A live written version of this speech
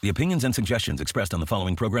The opinions and suggestions expressed on the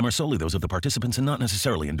following program are solely those of the participants and not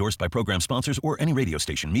necessarily endorsed by program sponsors or any radio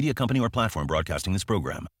station, media company, or platform broadcasting this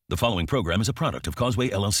program. The following program is a product of Causeway,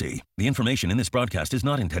 LLC. The information in this broadcast is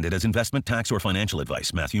not intended as investment, tax, or financial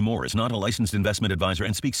advice. Matthew Moore is not a licensed investment advisor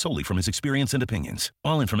and speaks solely from his experience and opinions.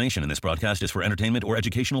 All information in this broadcast is for entertainment or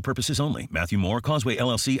educational purposes only. Matthew Moore, Causeway,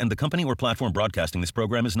 LLC, and the company or platform broadcasting this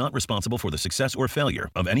program is not responsible for the success or failure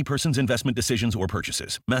of any person's investment decisions or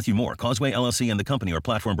purchases. Matthew Moore, Causeway, LLC, and the company or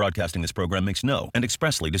platform broadcasting this program makes no and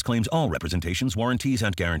expressly disclaims all representations, warranties,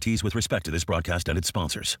 and guarantees with respect to this broadcast and its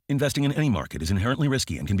sponsors. Investing in any market is inherently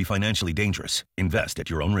risky and can be financially dangerous. Invest at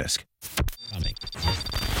your own risk.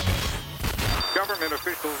 Government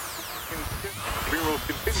officials we will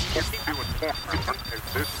continue to inform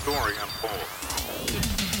as this story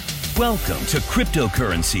unfolds. Welcome to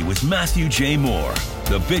Cryptocurrency with Matthew J. Moore,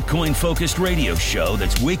 the Bitcoin-focused radio show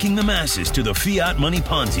that's waking the masses to the fiat money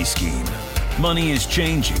Ponzi scheme. Money is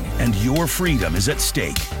changing, and your freedom is at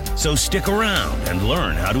stake. So stick around and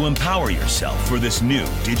learn how to empower yourself for this new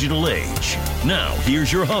digital age. Now,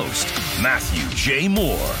 here's your host, Matthew J.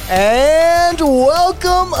 Moore. And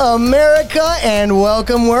welcome, America, and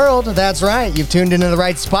welcome, world. That's right. You've tuned into the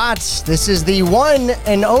right spots. This is the one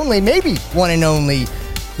and only, maybe one and only,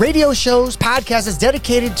 radio shows, podcast that's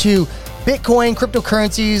dedicated to Bitcoin,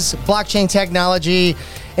 cryptocurrencies, blockchain technology.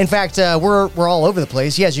 In fact, we're all over the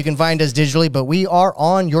place. Yes, you can find us digitally, but we are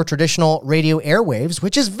on your traditional radio airwaves,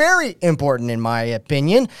 which is very important in my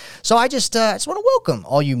opinion. So I just want to welcome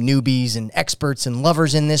all you newbies and experts and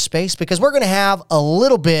lovers in this space, because we're going to have a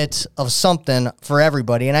little bit of something for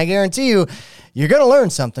everybody. And I guarantee you, you're going to learn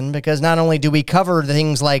something, because not only do we cover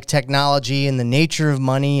things like technology and the nature of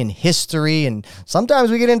money and history, and sometimes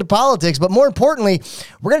we get into politics, but more importantly,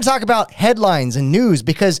 we're going to talk about headlines and news,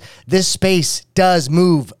 because this space does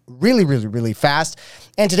move really, really, really fast.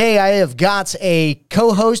 And today I have got a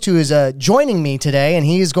co-host who is joining me today, and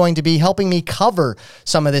he is going to be helping me cover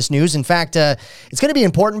some of this news. In fact, it's going to be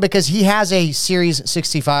important because he has a Series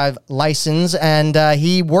 65 license, and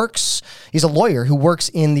he's a lawyer who works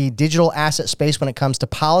in the digital asset space when it comes to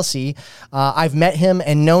policy. I've met him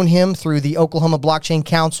and known him through the Oklahoma Blockchain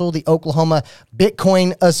Council, the Oklahoma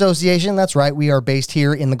Bitcoin Association. That's right, we are based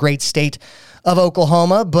here in the great state of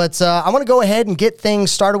Oklahoma. But I want to go ahead and get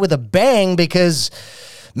things started with a bang, because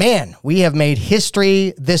man, we have made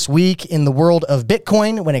history this week in the world of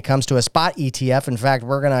Bitcoin when it comes to a spot ETF. In fact,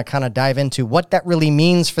 we're going to kind of dive into what that really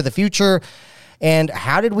means for the future, and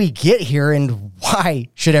how did we get here, and why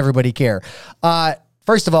should everybody care?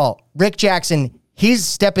 First of all, Rick Jackson, he's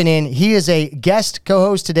stepping in. He is a guest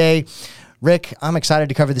co-host today. Rick, I'm excited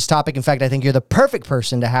to cover this topic. In fact, I think you're the perfect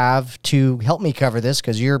person to have to help me cover this,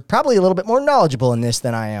 because you're probably a little bit more knowledgeable in this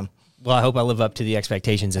than I am. Well, I hope I live up to the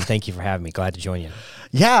expectations, and thank you for having me. Glad to join you.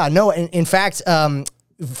 Yeah, no, in fact,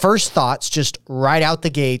 first thoughts, just right out the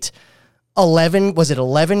gate, 11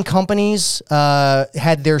 companies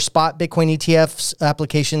had their spot Bitcoin ETFs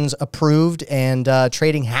applications approved, and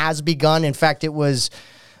trading has begun. In fact, it was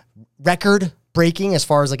record breaking as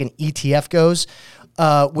far as like an ETF goes.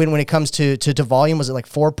 When it comes to volume, was it like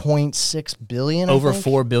 4.6 billion? Over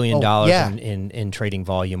 $4 billion in trading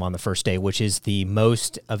volume on the first day, which is the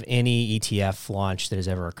most of any ETF launch that has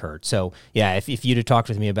ever occurred. So yeah, if you'd have talked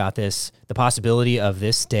with me about this, the possibility of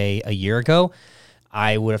this day a year ago,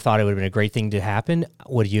 I would have thought it would have been a great thing to happen.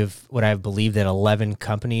 Would I have believed that 11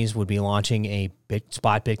 companies would be launching a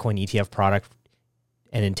spot Bitcoin ETF product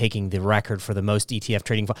and then taking the record for the most ETF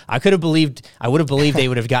trading? I would have believed they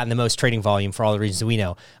would have gotten the most trading volume for all the reasons we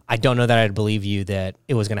know. I don't know that I'd believe you that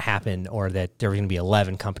it was going to happen, or that there were going to be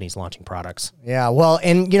 11 companies launching products. Yeah, well,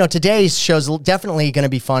 and today's show's definitely going to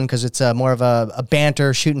be fun, because it's more of a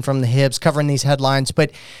banter, shooting from the hips, covering these headlines.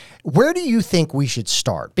 But where do you think we should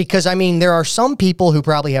start? Because, I mean, there are some people who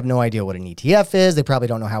probably have no idea what an ETF is. They probably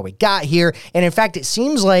don't know how we got here. And in fact, it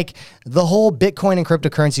seems like the whole Bitcoin and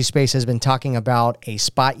cryptocurrency space has been talking about a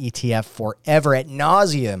spot ETF forever ad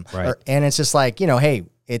nauseum. Right. And it's just like, hey,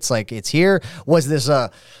 it's here. Was this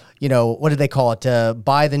what did they call it?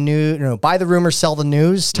 Buy the rumor, sell the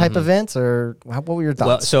news type event, or what were your thoughts?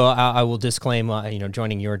 Well, so I will disclaim,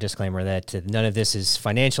 joining your disclaimer, that none of this is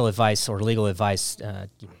financial advice or legal advice.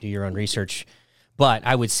 Do your own research. But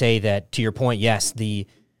I would say that, to your point, yes, the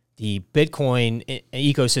Bitcoin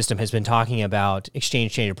ecosystem has been talking about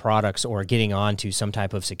exchange-traded products, or getting onto some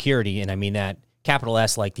type of security, and I mean that capital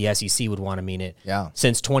S, like the SEC would want to mean it. Yeah.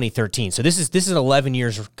 Since 2013. So this is 11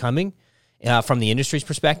 years coming. From the industry's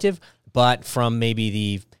perspective, but from maybe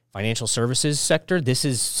the financial services sector, this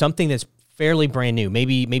is something that's fairly brand new.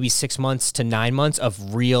 Maybe 6 months to 9 months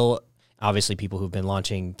of real. Obviously, people who've been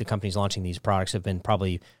the companies launching these products have been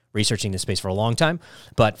probably researching this space for a long time.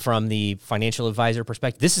 But from the financial advisor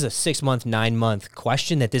perspective, this is a 6-month, 9-month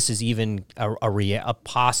question that this is even a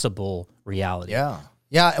possible reality. Yeah.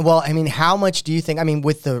 Yeah, well, I mean, how much do you think, I mean,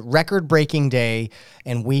 with the record-breaking day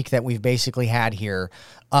and week that we've basically had here,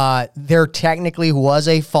 there technically was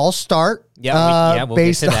a false start we'll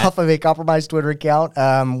based off of a compromised Twitter account.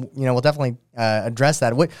 We'll definitely address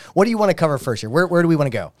that. What do you want to cover first here? Where do we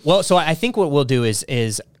want to go? Well, so I think what we'll do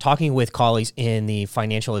is talking with colleagues in the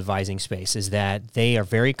financial advising space is that they are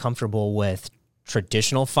very comfortable with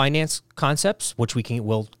traditional finance concepts, which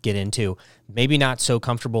we'll get into. Maybe not so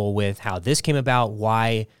comfortable with how this came about,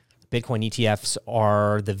 why Bitcoin ETFs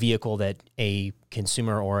are the vehicle that a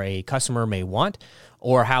consumer or a customer may want,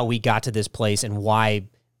 or how we got to this place and why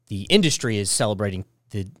the industry is celebrating.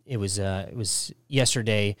 It was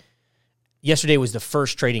yesterday. Yesterday was the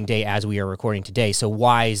first trading day as we are recording today. So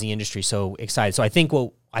why is the industry so excited? So I think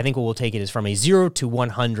what we'll take it is from a 0 to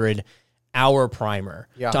 100 hour primer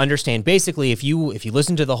to understand. Basically, if you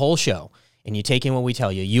listen to the whole show and you take in what we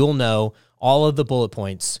tell you, you'll know all of the bullet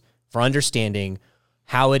points for understanding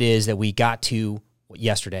how it is that we got to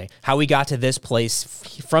yesterday, how we got to this place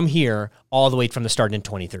from here all the way from the start in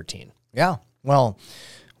 2013. Yeah. Well,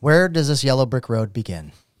 where does this yellow brick road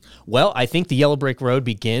begin? Well, I think the yellow brick road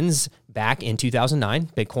begins back in 2009.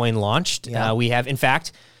 Bitcoin launched. Yeah. We have, in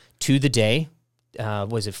fact, to the day,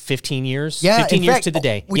 was it 15 years? Yeah, 15 years to the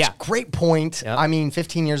day. Great point. Yep. I mean,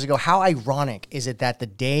 15 years ago, how ironic is it that the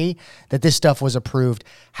day that this stuff was approved,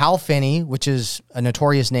 Hal Finney, which is a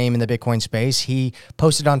notorious name in the Bitcoin space, he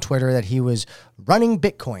posted on Twitter that he was running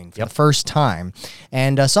Bitcoin for the first time.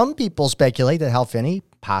 And some people speculate that Hal Finney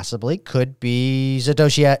possibly could be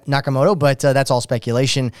Satoshi Nakamoto, but that's all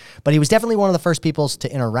speculation. But he was definitely one of the first people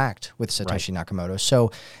to interact with Satoshi Nakamoto.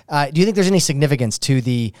 So do you think there's any significance to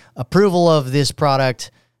the approval of this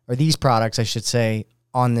product, or these products, I should say,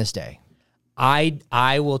 on this day?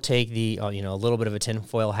 I will take the a little bit of a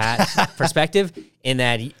tinfoil hat perspective in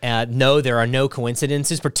that no, there are no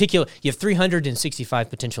coincidences. You have 365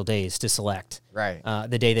 potential days to select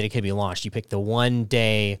the day that it could be launched. You pick the one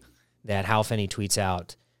day that Hal Finney tweets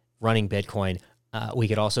out running Bitcoin. We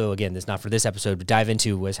could also, again, this is not for this episode, but dive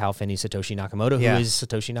into was Hal Finney Satoshi Nakamoto, who is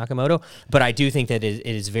Satoshi Nakamoto. But I do think that it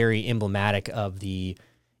is very emblematic of the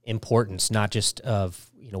importance, not just of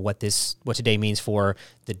what today means for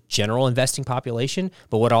the general investing population,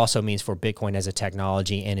 but what it also means for Bitcoin as a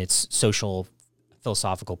technology and its social,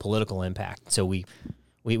 philosophical, political impact. So we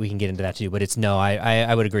can get into that too. But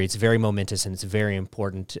I would agree. It's very momentous and it's very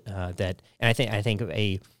important and I think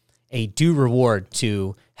a due reward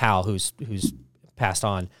to Hal, who's passed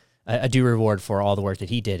on, a due reward for all the work that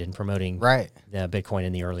he did in promoting the Bitcoin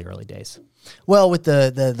in the early days. Well, with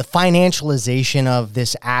the financialization of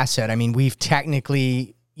this asset, I mean, we've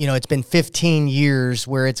technically, it's been 15 years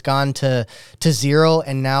where it's gone to zero,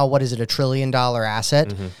 and now what is it, $1 trillion asset?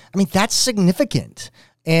 Mm-hmm. I mean, that's significant.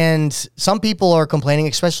 And some people are complaining,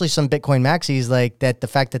 especially some Bitcoin maxis, like that the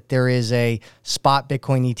fact that there is a spot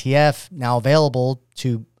Bitcoin ETF now available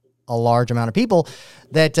to a large amount of people,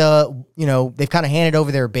 that they've kind of handed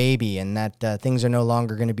over their baby, and that things are no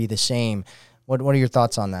longer going to be the same. What are your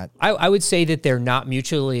thoughts on that? I would say that they're not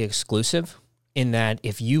mutually exclusive, in that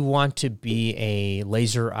if you want to be a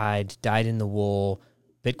laser-eyed, dyed-in-the-wool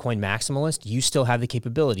Bitcoin maximalist, you still have the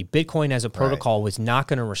capability. Bitcoin as a protocol was not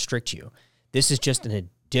going to restrict you. This is just an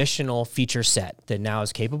additional feature set that now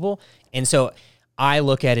is capable. And so I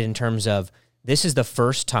look at it in terms of, this is the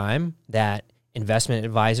first time that investment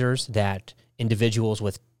advisors, that individuals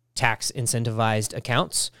with tax incentivized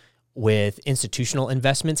accounts, with institutional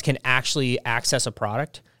investments, can actually access a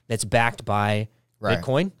product that's backed by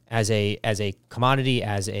Bitcoin as a commodity,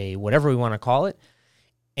 as a whatever we want to call it.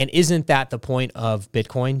 And isn't that the point of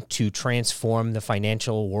Bitcoin, to transform the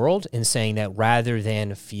financial world, in saying that rather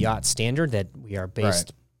than fiat standard, that we are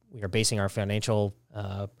basing our financial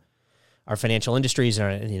industries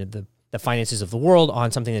and the finances of the world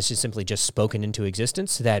on something that's just simply spoken into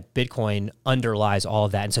existence, that Bitcoin underlies all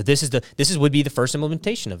of that. And so this would be the first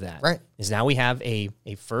implementation of that. Right. Is now we have a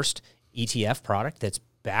first ETF product that's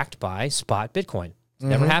backed by spot Bitcoin. It's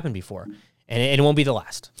never happened before. And it won't be the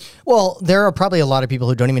last. Well, there are probably a lot of people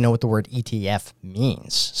who don't even know what the word ETF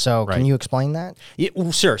means. So can you explain that? Yeah,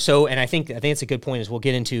 well, sure. So, and I think it's a good point, is we'll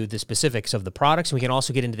get into the specifics of the products, and we can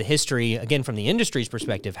also get into the history, again, from the industry's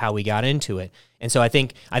perspective, how we got into it. And so I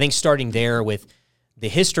think starting there with the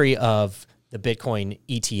history of the Bitcoin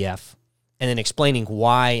ETF, and then explaining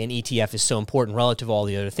why an ETF is so important relative to all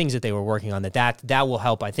the other things that they were working on, that will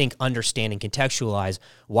help, I think, understand and contextualize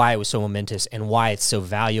why it was so momentous and why it's so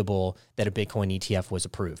valuable that a Bitcoin ETF was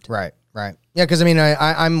approved. Right. Right. Yeah, because I mean,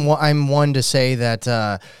 I'm one to say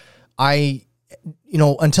that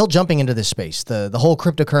until jumping into this space, the whole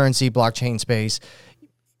cryptocurrency blockchain space,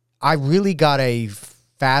 I really got a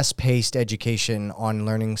fast-paced education on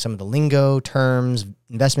learning some of the lingo, terms,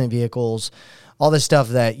 investment vehicles, all this stuff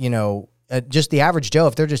that, just the average Joe,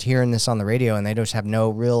 if they're just hearing this on the radio and they just have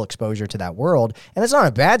no real exposure to that world, and it's not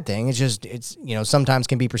a bad thing. It's sometimes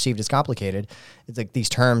can be perceived as complicated. It's like these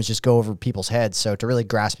terms just go over people's heads. So to really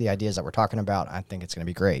grasp the ideas that we're talking about, I think it's going to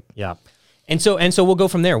be great. Yeah. And so we'll go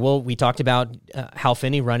from there. Well, we talked about Hal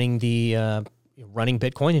Finney running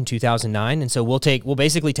Bitcoin in 2009, and so we'll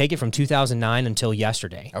basically take it from 2009 until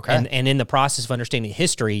yesterday. Okay. And in the process of understanding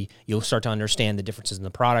history, you'll start to understand the differences in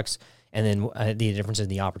the products, and then the differences in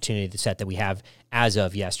the opportunity set that we have as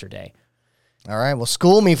of yesterday. All right. Well,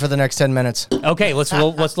 school me for the next 10 minutes. Okay.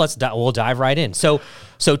 We'll dive right in. So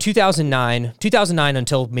 2009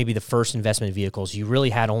 until maybe the first investment vehicles, you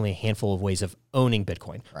really had only a handful of ways of owning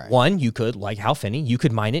Bitcoin. Right. One, you could, like Hal Finney, you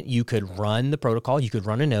could mine it, you could run the protocol, you could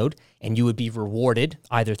run a node, and you would be rewarded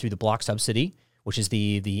either through the block subsidy, which is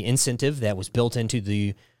the incentive that was built into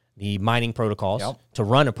the mining protocols to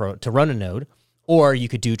run a node, or you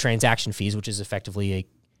could do transaction fees, which is effectively a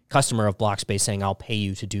customer of Blockspace saying, I'll pay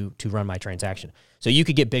you to run my transaction. So you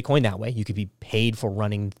could get Bitcoin that way. You could be paid for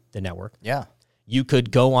running the network. Yeah. You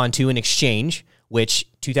could go on to an exchange, which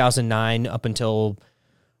 2009 up until,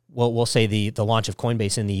 we'll say the launch of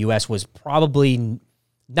Coinbase in the U.S. was probably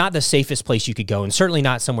not the safest place you could go, and certainly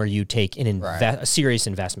not somewhere you take a serious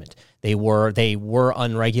investment. They were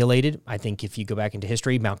unregulated. I think if you go back into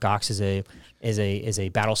history, Mt. Gox is a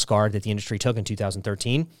battle scar that the industry took in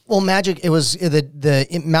 2013. Well, Magic, it was the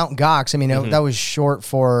Mt. Gox. I mean, that was short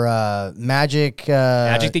for Magic.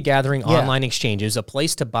 Magic the Gathering online exchanges, a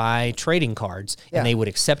place to buy trading cards, and they would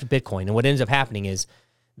accept Bitcoin. And what ends up happening is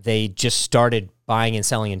they just started buying and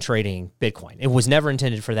selling and trading Bitcoin. It was never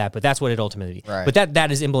intended for that, but that's what it ultimately. Right. But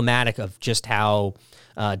that is emblematic of just how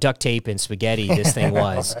duct tape and spaghetti this thing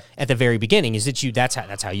was at the very beginning. Is that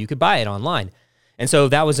that's how you could buy it online, and so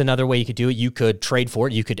that was another way you could do it. You could trade for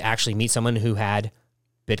it. You could actually meet someone who had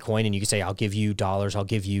Bitcoin, and you could say, "I'll give you dollars. I'll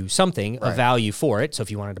give you something of value for it." So if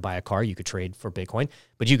you wanted to buy a car, you could trade for Bitcoin,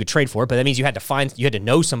 but you could trade for it. But that means you had to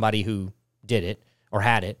know somebody who did it or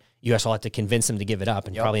had it. You also had to convince them to give it up,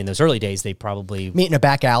 and probably in those early days, they probably meet in a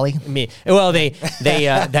back alley. Well, they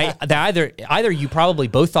either you probably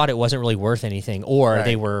both thought it wasn't really worth anything, or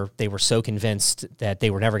they were so convinced that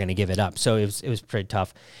they were never going to give it up. So it was pretty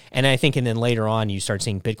tough. And I think, and then later on, you start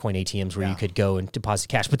seeing Bitcoin ATMs where you could go and deposit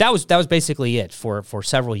cash. But that was basically it for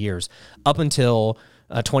several years up until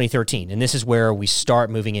 2013, and this is where we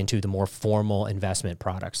start moving into the more formal investment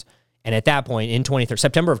products. And at that point, in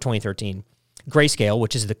September of 2013. Grayscale,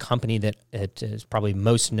 which is the company that is probably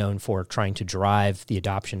most known for trying to drive the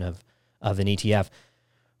adoption of an ETF,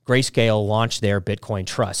 Grayscale launched their Bitcoin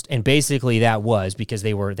Trust. And basically that was because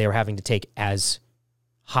they were having to take as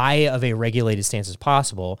high of a regulated stance as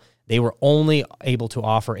possible. They were only able to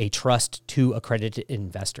offer a trust to accredited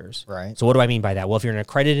investors. Right. So what do I mean by that? Well, if you're an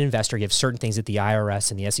accredited investor, you have certain things that the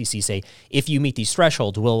IRS and the SEC say, if you meet these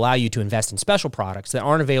thresholds, will allow you to invest in special products that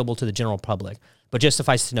aren't available to the general public. But just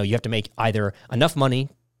suffice to know, you have to make either enough money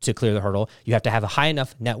to clear the hurdle, you have to have a high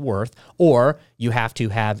enough net worth, or you have to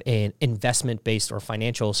have an investment-based or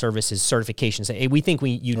financial services certification. Say, hey, we think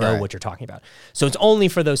you know what you're talking about. So it's only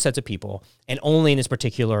for those sets of people, and only in this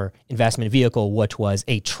particular investment vehicle, which was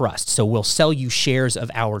a trust. So we'll sell you shares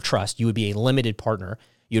of our trust. You would be a limited partner.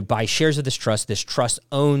 You'd buy shares of this trust. This trust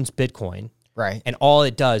owns Bitcoin. Right. And all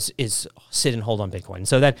it does is sit and hold on Bitcoin.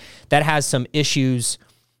 So that has some issues.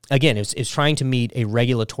 Again, it's trying to meet a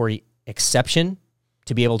regulatory exception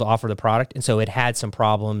to be able to offer the product. And so it had some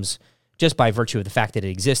problems just by virtue of the fact that it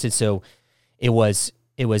existed. So it was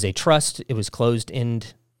a trust. It was closed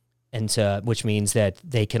end, and which means that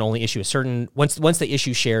they can only issue a certain, once they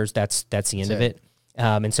issue shares, that's the end of it.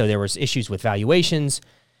 And so there was issues with valuations,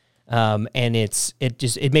 and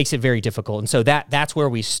it makes it very difficult. And so that's where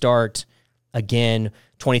we start. Again,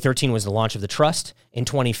 2013 was the launch of the trust. In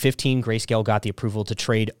 2015, Grayscale got the approval to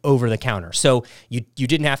trade over the counter. So you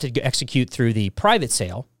didn't have to execute through the private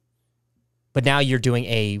sale, but now you're doing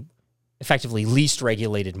a effectively least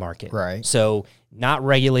regulated market. Right. So not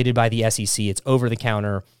regulated by the SEC, it's over the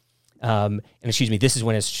counter. And this is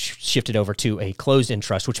when it's shifted over to a closed-end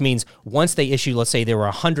trust, which means once they issue, let's say there were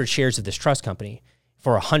 100 shares of this trust company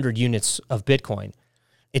for 100 units of Bitcoin,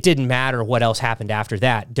 it didn't matter what else happened after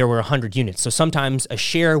that. There were 100 units. So sometimes a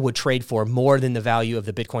share would trade for more than the value of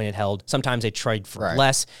the Bitcoin it held. Sometimes they trade for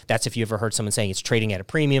less. That's if you ever heard someone saying it's trading at a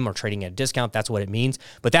premium or trading at a discount. That's what it means.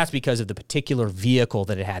 But that's because of the particular vehicle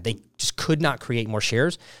that it had. They just could not create more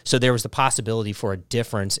shares. So there was the possibility for a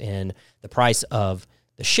difference in the price of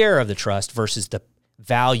the share of the trust versus the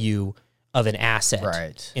value of an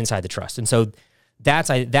asset inside the trust. And so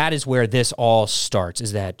that is where this all starts,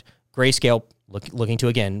 is that Grayscale, looking to,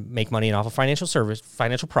 again, make money off a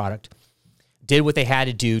financial product, did what they had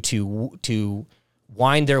to do to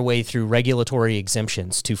wind their way through regulatory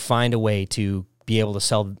exemptions to find a way to be able to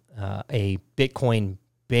sell a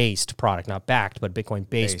Bitcoin-based product, not backed, but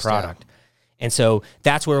Bitcoin-based product. Yeah. And so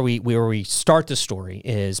that's where we start the story,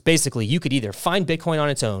 is basically you could either find Bitcoin on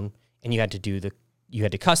its own, and you had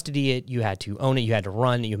to custody it, you had to own it, you had to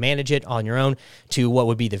run, you manage it on your own, to what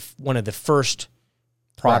would be one of the first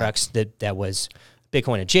products that was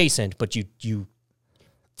Bitcoin adjacent, but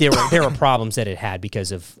there were problems that it had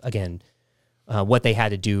because of, again, what they had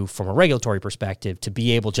to do from a regulatory perspective to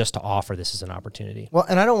be able just to offer this as an opportunity. Well,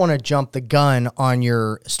 and I don't want to jump the gun on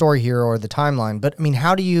your story here or the timeline, but I mean,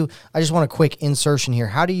 I just want a quick insertion here.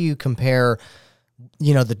 How do you compare,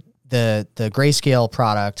 the Grayscale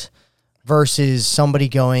product versus somebody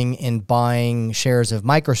going and buying shares of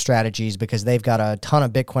MicroStrategies because they've got a ton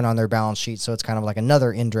of Bitcoin on their balance sheet, so it's kind of like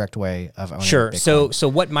another indirect way of owning Bitcoin. So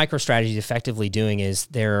what MicroStrategy is effectively doing is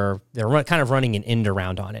they're kind of running an end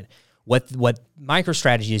around on it. What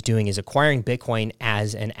MicroStrategy is doing is acquiring Bitcoin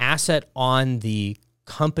as an asset on the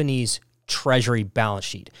company's treasury balance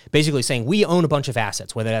sheet, basically saying we own a bunch of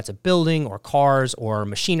assets, whether that's a building or cars or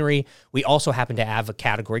machinery. We also happen to have a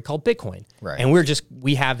category called Bitcoin. Right. And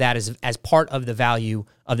we have that as part of the value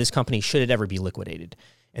of this company should it ever be liquidated.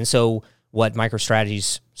 And so what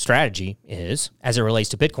MicroStrategy's strategy is, as it relates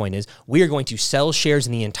to Bitcoin, is we are going to sell shares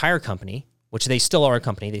in the entire company, which they still are a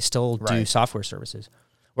company. They still do software services.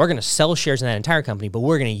 We're going to sell shares in that entire company, but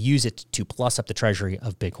we're going to use it to plus up the treasury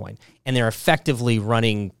of Bitcoin. And they're effectively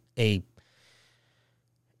running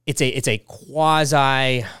it's a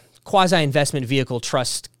quasi investment vehicle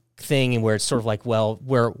trust thing, and where it's sort of like, well,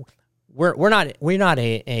 we're not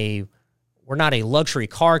a luxury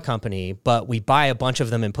car company, but we buy a bunch of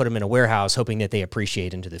them and put them in a warehouse, hoping that they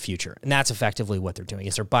appreciate into the future. And that's effectively what they're doing,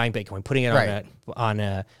 is they're buying Bitcoin, putting it on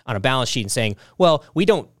a balance sheet, and saying, well, we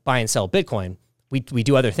don't buy and sell Bitcoin. We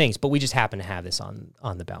do other things, but we just happen to have this on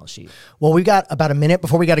the balance sheet. Well, we've got about a minute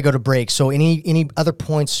before we got to go to break. So any other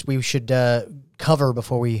points we should cover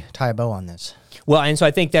before we tie a bow on this? Well, and so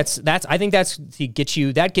I think that's to get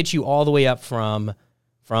you all the way up from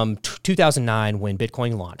 2009 when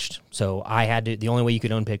Bitcoin launched. So the only way you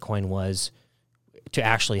could own Bitcoin was to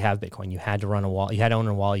actually have Bitcoin. You had to run a wallet, you had to own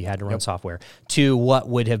a wallet, you had to run software, to what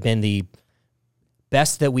would have been the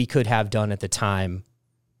best that we could have done at the time,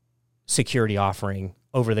 security offering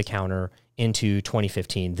over the counter into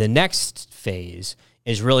 2015. The next phase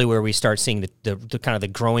is really where we start seeing the kind of the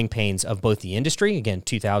growing pains of both the industry. Again,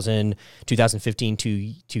 2015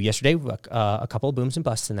 to yesterday, a couple of booms and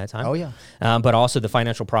busts in that time. Oh yeah. But also the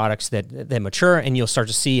financial products that mature, and you'll start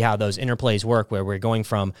to see how those interplays work, where we're going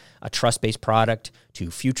from a trust-based product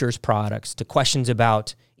to futures products to questions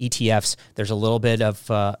about ETFs. There's a little bit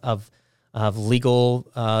of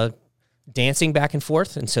legal dancing back and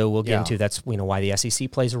forth, and so we'll get into that's why the SEC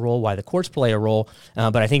plays a role, why the courts play a role,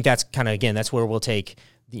 but I think that's kind of, again, that's where we'll take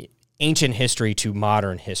the ancient history to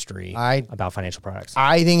modern history about financial products.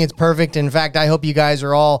 I think it's perfect. In fact, I hope you guys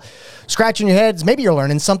are all scratching your heads. Maybe you're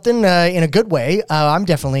learning something in a good way. I'm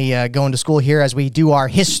definitely going to school here as we do our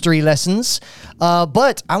history lessons.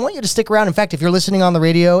 But I want you to stick around. In fact, if you're listening on the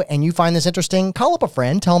radio and you find this interesting, call up a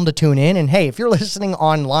friend, tell them to tune in. And hey, if you're listening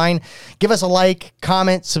online, give us a like,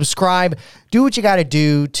 comment, subscribe. Do what you got to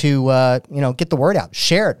do to, get the word out.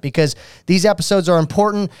 Share it, because these episodes are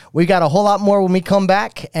important. We got a whole lot more when we come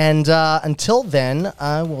back. And until then,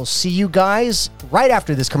 we'll see you guys right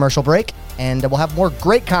after this commercial break. And we'll have more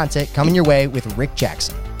great content coming your way with Rick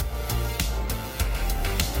Jackson.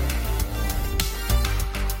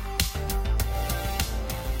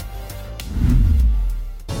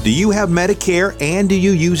 Do you have Medicare, and do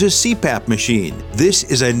you use a CPAP machine? This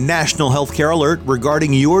is a national healthcare alert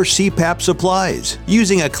regarding your CPAP supplies.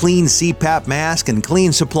 Using a clean CPAP mask and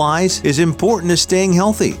clean supplies is important to staying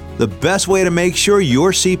healthy. The best way to make sure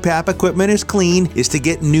your CPAP equipment is clean is to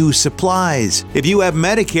get new supplies. If you have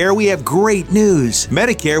Medicare, we have great news.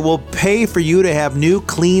 Medicare will pay for you to have new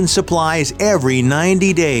clean supplies every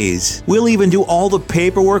 90 days. We'll even do all the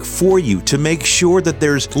paperwork for you to make sure that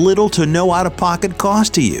there's little to no out-of-pocket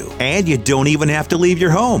cost to you. And you don't even have to leave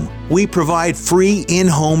your home. we provide free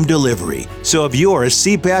in-home delivery. So if you're a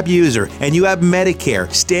CPAP user and you have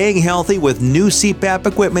Medicare, staying healthy with new CPAP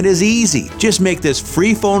equipment is easy. Just make this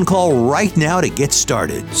free phone call right now to get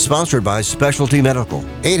started. Sponsored by Specialty Medical.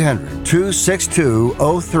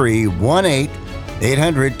 800-262-0318.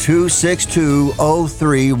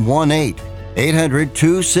 800-262-0318.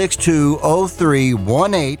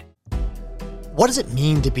 800-262-0318. What does it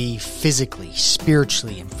mean to be physically,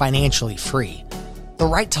 spiritually, and financially free? The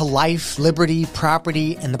right to life, liberty,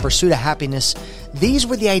 property, and the pursuit of happiness, these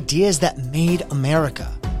were the ideas that made America.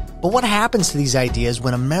 But what happens to these ideas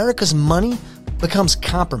when America's money becomes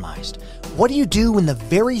compromised? What do you do when the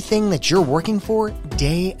very thing that you're working for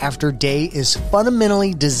day after day is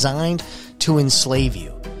fundamentally designed to enslave you?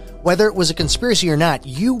 Whether it was a conspiracy or not,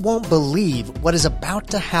 you won't believe what is about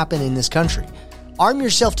to happen in this country. Arm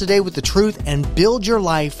yourself today with the truth and build your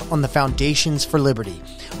life on the foundations for liberty.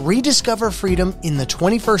 Rediscover freedom in the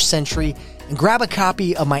 21st century and grab a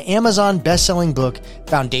copy of my Amazon best-selling book,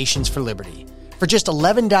 Foundations for Liberty. For just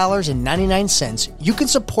 $11.99, you can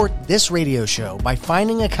support this radio show by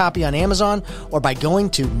finding a copy on Amazon or by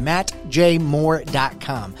going to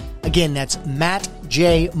mattjmoore.com. Again, that's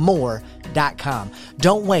mattjmoore.com.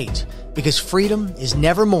 Don't wait, because freedom is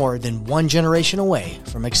never more than one generation away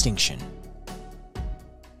from extinction.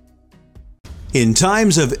 In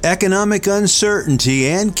times of economic uncertainty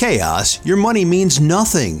and chaos, your money means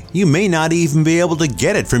nothing. You may not even be able to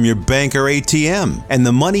get it from your bank or ATM. And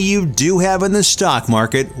the money you do have in the stock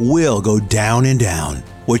market will go down and down.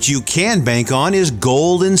 What you can bank on is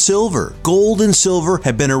gold and silver. Gold and silver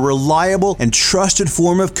have been a reliable and trusted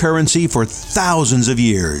form of currency for thousands of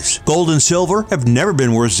years. Gold and silver have never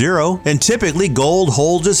been worth zero, and typically gold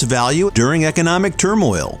holds its value during economic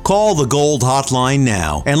turmoil. Call the Gold Hotline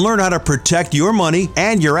now and learn how to protect your money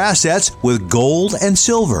and your assets with gold and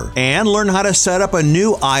silver. And learn how to set up a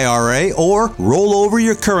new IRA or roll over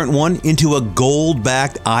your current one into a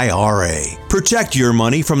gold-backed IRA. Protect your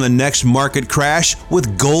money from the next market crash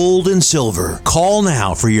with gold and silver. Call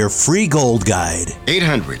now for your free gold guide.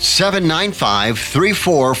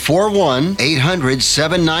 800-795-3441.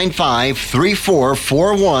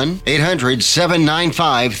 800-795-3441.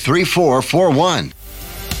 800-795-3441.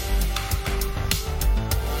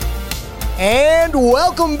 And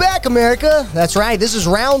welcome back, America. That's right. This is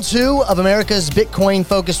round 2 of America's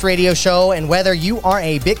Bitcoin-focused radio show. And whether you are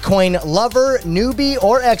a Bitcoin lover, newbie,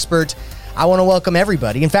 or expert, I want to welcome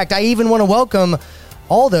everybody. In fact, I even want to welcome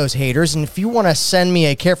all those haters. And if you want to send me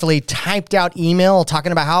a carefully typed out email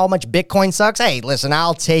talking about how much Bitcoin sucks, hey, listen,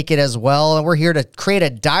 I'll take it as well. And we're here to create a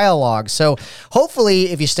dialogue. So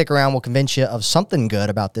hopefully, if you stick around, we'll convince you of something good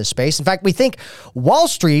about this space. In fact, we think Wall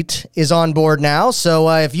Street is on board now. So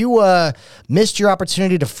if you missed your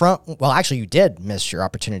opportunity to you did miss your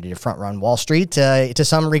opportunity to front run Wall Street to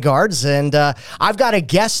some regards. And I've got a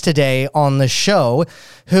guest today on the show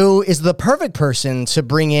who is the perfect person to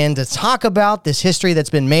bring in to talk about this history that's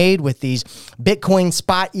been made with these Bitcoin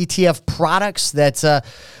spot ETF products that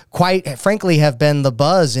quite frankly have been the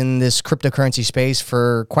buzz in this cryptocurrency space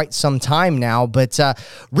for quite some time now. But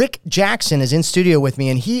Rick Jackson is in studio with me,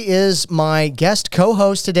 and he is my guest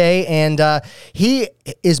co-host today. And he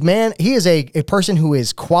is a person who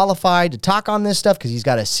is qualified to talk on this stuff because he's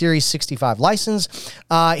got a Series 65 license,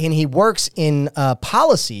 and he works in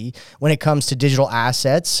policy when it comes to digital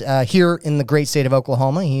assets here in the great state of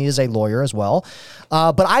Oklahoma. He is a lawyer as well.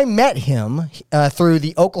 But I met him through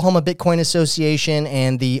the Oklahoma Bitcoin Association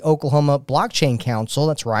and the Oklahoma Blockchain Council.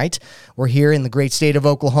 That's right. We're here in the great state of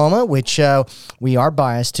Oklahoma, which we are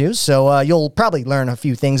biased to. So you'll probably learn a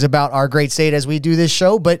few things about our great state as we do this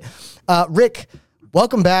show. But Rick,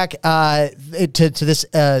 welcome back to this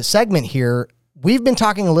segment here. We've been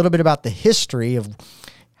talking a little bit about the history of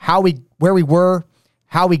where we were,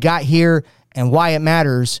 how we got here, and why it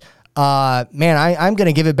matters. Man, I'm going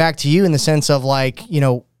to give it back to you in the sense of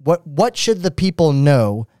what should the people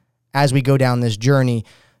know as we go down this journey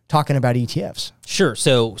talking about ETFs? Sure.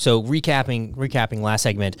 So recapping last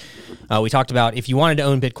segment, we talked about if you wanted to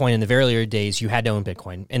own Bitcoin in the very early days, you had to own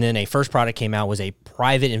Bitcoin. And then a first product came out, was a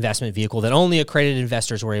private investment vehicle that only accredited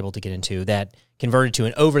investors were able to get into, that converted to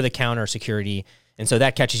an over-the-counter security. And so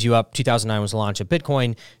that catches you up. 2009 was the launch of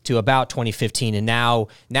Bitcoin to about 2015. And now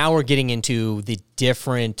we're getting into the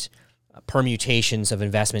different permutations of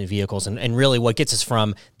investment vehicles and really what gets us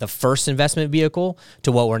from the first investment vehicle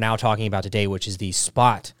to what we're now talking about today, which is the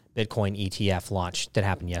spot Bitcoin ETF launch that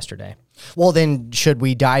happened yesterday. Well, then should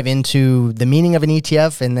we dive into the meaning of an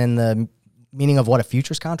ETF and then the meaning of what a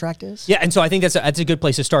futures contract is? Yeah, and so I think that's a good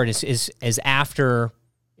place to start is after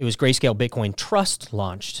it was Grayscale Bitcoin Trust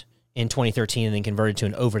launched in 2013 and then converted to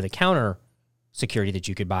an over-the-counter security that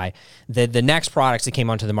you could buy. The next products that came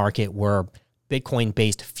onto the market were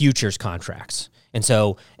Bitcoin-based futures contracts.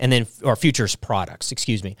 Or futures products,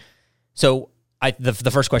 excuse me. So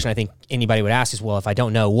the first question I think anybody would ask is, well, if I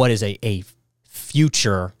don't know, what is a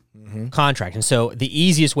future contract? And so the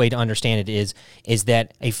easiest way to understand it is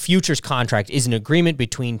that a futures contract is an agreement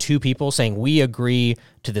between two people saying we agree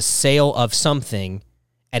to the sale of something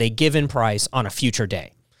at a given price on a future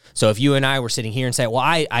day. So if you and I were sitting here and say, well,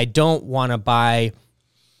 I don't want to buy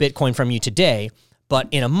Bitcoin from you today, but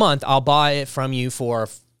in a month I'll buy it from you for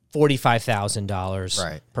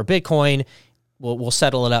 $45,000 per Bitcoin. We'll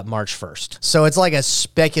settle it up March 1st. So it's like a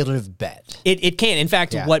speculative bet. It can. In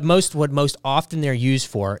fact, what most often they're used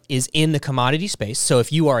for is in the commodity space. So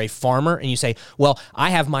if you are a farmer and you say, well, I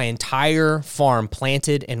have my entire farm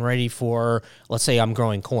planted and ready for, let's say I'm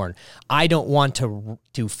growing corn. I don't want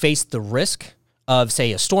to face the risk of,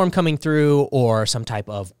 say, a storm coming through or some type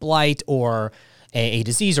of blight or a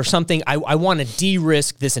disease or something. I want to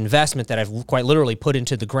de-risk this investment that I've quite literally put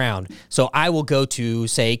into the ground. So I will go to,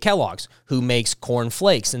 say, Kellogg's, who makes corn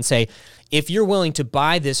flakes, and say, if you're willing to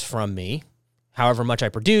buy this from me, however much I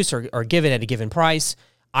produce or give it at a given price,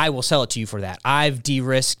 I will sell it to you for that. I've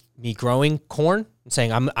de-risked me growing corn and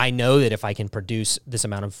saying I know that if I can produce this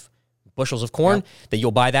amount of bushels of corn, that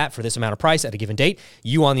you'll buy that for this amount of price at a given date.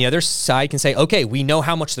 You on the other side can say, okay, we know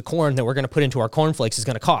how much the corn that we're going to put into our cornflakes is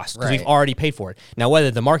going to cost because we've already paid for it. Now,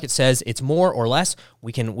 whether the market says it's more or less,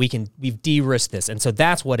 we've de-risked this. And so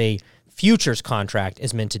that's what a futures contract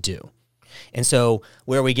is meant to do. And so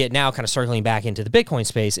where we get now, kind of circling back into the Bitcoin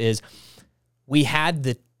space, is we had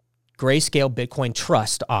the Grayscale Bitcoin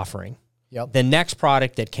Trust offering. The next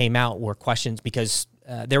product that came out were questions because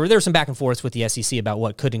there were some back and forths with the SEC about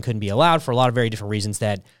what could and couldn't be allowed for a lot of very different reasons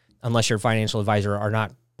that, unless you're a financial advisor, are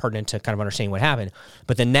not pertinent to kind of understanding what happened.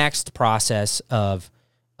 But the next process of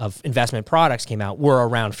investment products came out were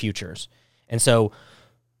around futures. And so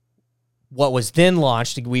what was then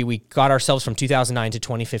launched, we got ourselves from 2009 to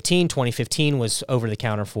 2015. 2015 was over the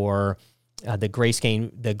counter for the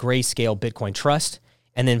Grayscale Bitcoin Trust.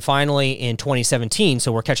 And then finally in 2017,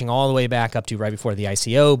 so we're catching all the way back up to right before the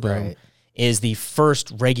ICO boom, is the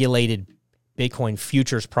first regulated Bitcoin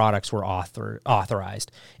futures products were authorized.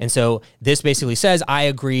 And so this basically says, I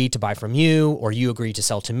agree to buy from you, or you agree to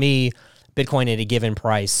sell to me Bitcoin at a given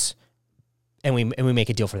price, and we make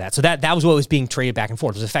a deal for that. So that was what was being traded back and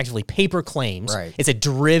forth. It was effectively paper claims. It's a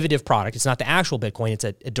derivative product. It's not the actual Bitcoin. It's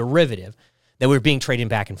a derivative that were being traded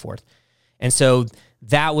back and forth. And so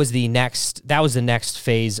that was the next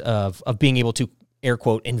phase of being able to, air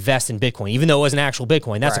quote, invest in Bitcoin, even though it wasn't actual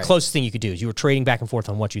Bitcoin. That's the closest thing you could do, is you were trading back and forth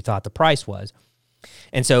on what you thought the price was.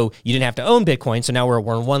 And so you didn't have to own Bitcoin. So now we're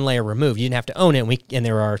one layer removed. You didn't have to own it. And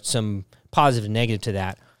there are some positive and negative to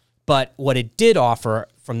that. But what it did offer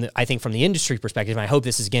from the industry perspective, and I hope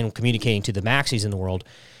this is again communicating to the maxis in the world,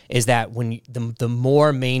 is that when the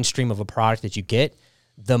more mainstream of a product that you get,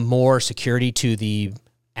 the more security to the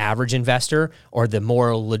average investor, or the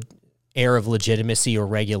more air of legitimacy or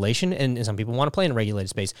regulation, and some people want to play in a regulated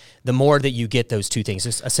space, the more that you get those two things,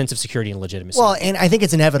 a sense of security and legitimacy. Well, and I think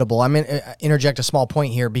it's inevitable. I'm going to interject a small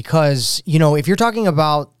point here because, if you're talking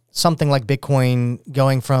about something like Bitcoin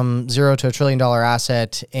going from $0 to $1 trillion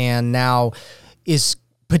asset and now is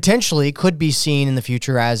potentially could be seen in the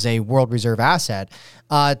future as a world reserve asset,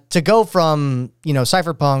 to go from,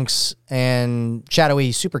 cypherpunks and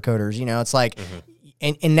shadowy supercoders, it's like,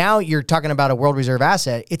 And now you're talking about a world reserve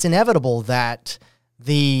asset. It's inevitable that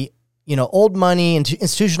the old money,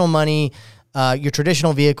 institutional money, your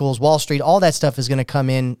traditional vehicles, Wall Street, all that stuff is going to come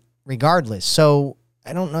in regardless. So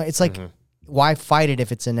I don't know. It's like, why fight it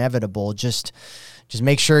if it's inevitable? Just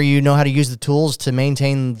make sure you know how to use the tools to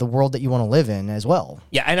maintain the world that you want to live in as well.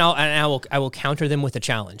 Yeah, and I will counter them with a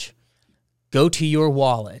challenge. Go to your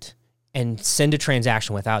wallet and send a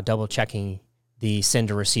transaction without double checking the send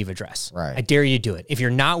or receive address. I dare you to do it. If you're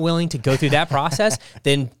not willing to go through that process,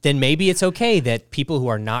 then maybe it's okay that people who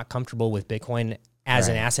are not comfortable with Bitcoin as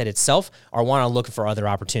an asset itself are want to look for other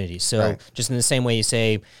opportunities. So just in the same way you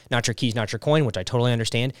say, not your keys, not your coin, which I totally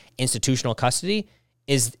understand, institutional custody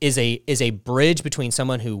is a bridge between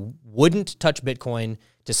someone who wouldn't touch Bitcoin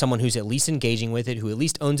to someone who's at least engaging with it, who at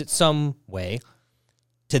least owns it some way,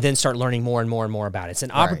 to then start learning more and more and more about it. It's an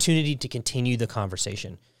opportunity to continue the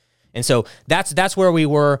conversation. And so that's where we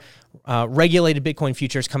were. Regulated Bitcoin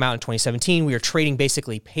futures come out in 2017. We were trading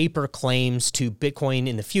basically paper claims to Bitcoin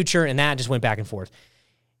in the future, and that just went back and forth.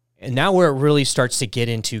 And now where it really starts to get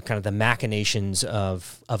into kind of the machinations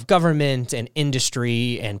of government and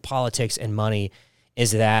industry and politics and money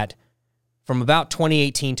is that from about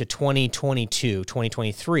 2018 to 2022,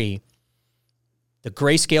 2023, the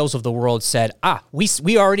Grayscales of the world said,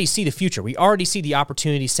 we already see the future. We already see the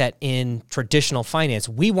opportunity set in traditional finance.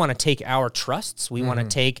 We want to take our trusts. We want to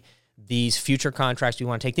take these future contracts. We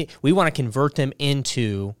want to convert them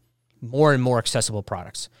into more and more accessible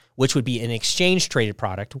products, which would be an exchange-traded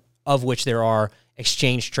product, of which there are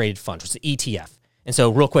exchange-traded funds, which is the ETF. And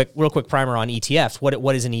so real quick primer on ETFs.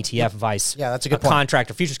 What is an ETF vice that's a good point.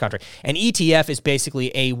 Contract or futures contract? An ETF is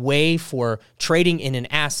basically a way for trading in an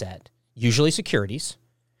asset, usually securities,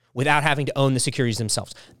 without having to own the securities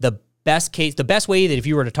themselves. The best way that if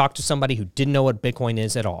you were to talk to somebody who didn't know what Bitcoin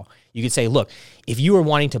is at all, you could say, look, if you were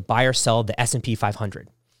wanting to buy or sell the S&P 500,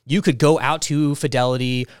 you could go out to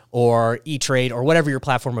Fidelity or E-Trade or whatever your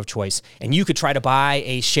platform of choice, and you could try to buy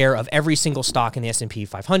a share of every single stock in the S&P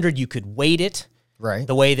 500. You could weight it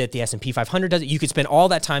the way that the S&P 500 does it. You could spend all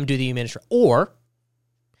that time doing the administration, or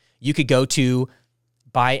you could go to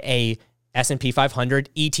buy a S&P 500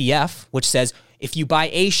 ETF, which says if you buy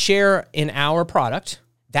a share in our product,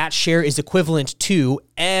 that share is equivalent to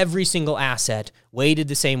every single asset weighted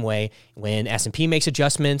the same way. When S&P makes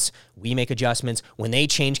adjustments, we make adjustments. When they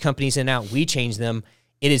change companies in and out, we change them.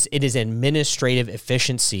 It is administrative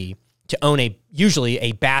efficiency to own usually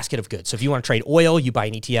a basket of goods. So if you want to trade oil, you buy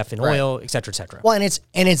an ETF in oil, et cetera, et cetera. Well, and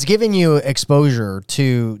it's giving you exposure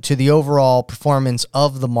to the overall performance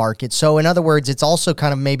of the market. So in other words, it's also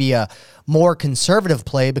kind of maybe a more conservative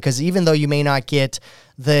play, because even though you may not get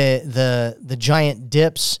the giant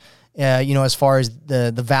dips, as far as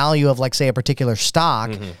the value of, like, say, a particular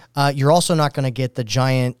stock, you're also not going to get the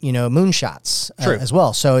giant, moonshots as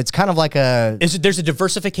well. So it's kind of like there's a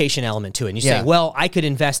diversification element to it. And you say, well, I can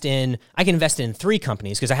invest in 3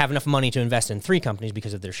 companies because I have enough money to invest in 3 companies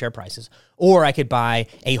because of their share prices. Or I could buy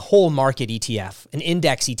a whole market ETF, an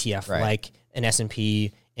index ETF, like an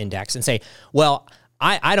S&P index, and say, well,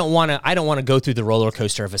 I don't want to go through the roller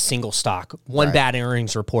coaster of a single stock. One bad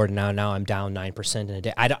earnings report, and now I'm down 9% in a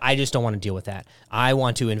day. I just don't want to deal with that. I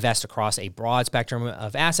want to invest across a broad spectrum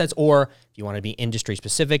of assets, or if you want to be industry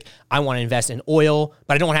specific, I want to invest in oil,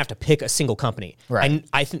 but I don't want to have to pick a single company. Right. And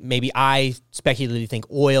I speculatively think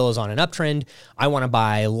oil is on an uptrend. I want to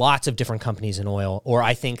buy lots of different companies in oil, or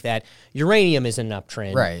I think that uranium is an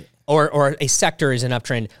uptrend. Right. Or a sector is an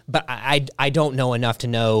uptrend, but I don't know enough to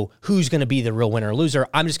know who's going to be the real winner or loser.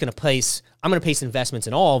 I'm just going to place investments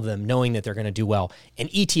in all of them, knowing that they're going to do well. An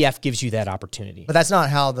ETF gives you that opportunity. But that's not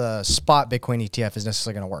how the spot Bitcoin ETF is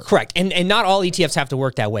necessarily going to work. Correct. And not all ETFs have to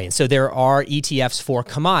work that way. And so there are ETFs for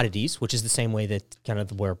commodities, which is the same way that kind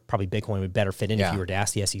of where probably Bitcoin would better fit in if you were to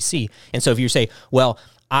ask the SEC. And so if you say, well,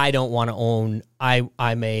 I don't want to own, I don't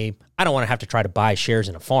want to have to try to buy shares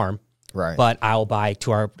in a farm. Right. But I'll buy,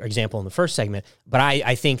 to our example in the first segment, but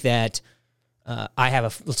I think that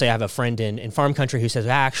let's say I have a friend in farm country who says,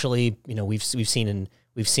 actually, we've seen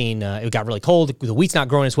it got really cold. The wheat's not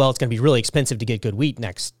growing as well. It's going to be really expensive to get good wheat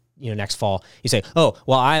next fall. You say, oh,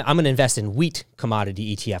 well, I'm going to invest in wheat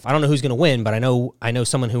commodity ETF. I don't know who's going to win, but I know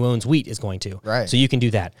someone who owns wheat is going to. Right. So you can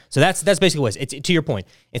do that. So that's basically what it's to your point.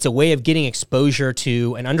 It's a way of getting exposure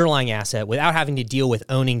to an underlying asset without having to deal with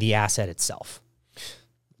owning the asset itself.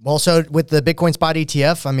 Well, so with the Bitcoin spot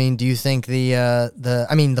ETF, do you think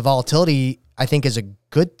the volatility, I think, is a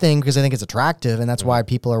good thing because I think it's attractive, and that's why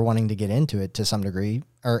people are wanting to get into it to some degree?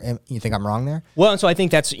 Or you think I'm wrong there? Well, and so I think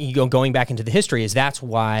that's, going back into the history, that's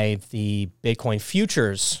why the Bitcoin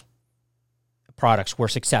futures products were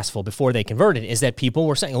successful before they converted, is that people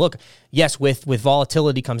were saying, look, yes, with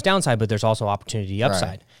volatility comes downside, but there's also opportunity upside.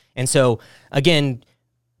 Right. And so, again,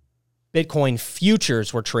 Bitcoin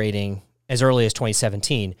futures were trading as early as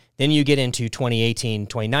 2017. Then you get into 2018,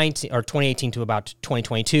 2019, or 2018 to about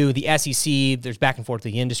 2022. The SEC, there's back and forth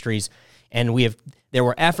with the industries, and there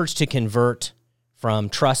were efforts to convert from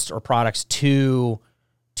trusts or products to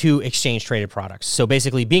exchange traded products. So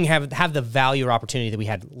basically, have the value or opportunity that we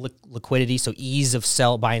had, liquidity, so ease of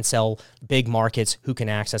buy and sell, big markets, who can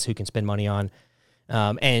access, who can spend money on.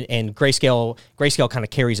 And Grayscale kind of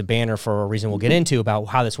carries a banner for a reason we'll get into about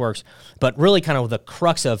how this works. But really kind of the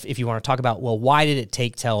crux of, if you want to talk about, well, why did it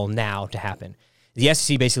take till now to happen? The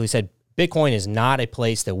SEC basically said, Bitcoin is not a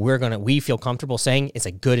place that we feel comfortable saying it's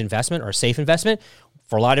a good investment or a safe investment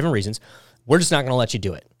for a lot of different reasons. We're just not going to let you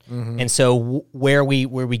do it. Mm-hmm. And so where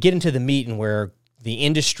we get into the meat and where the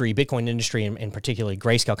industry, Bitcoin industry, and particularly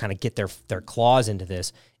Grayscale kind of get their claws into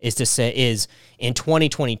this is in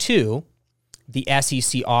 2022, the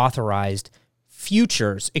SEC authorized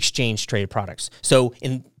futures exchange traded products. So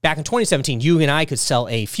back in 2017, you and I could sell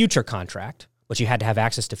a future contract, but you had to have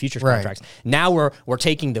access to futures contracts. Now we're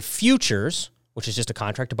taking the futures, which is just a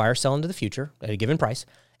contract to buy or sell into the future at a given price,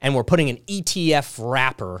 and we're putting an ETF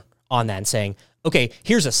wrapper on that and saying, okay,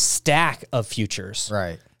 here's a stack of futures.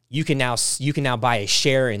 Right. You can now buy a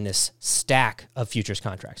share in this stack of futures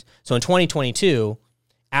contracts. So in 2022,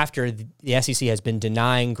 after the SEC has been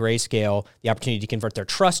denying Grayscale the opportunity to convert their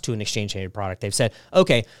trust to an exchange-traded product, they've said,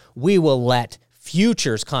 okay, we will let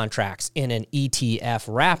futures contracts in an ETF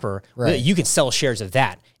wrapper. Right. You can sell shares of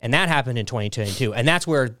that. And that happened in 2022. And that's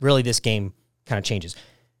where really this game kind of changes.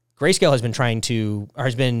 Grayscale has been trying to, or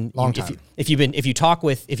has been, Long time. if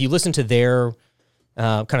you listen to their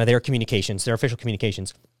kind of their communications, their official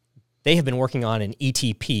communications, they have been working on an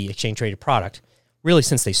ETP, exchange-traded product, really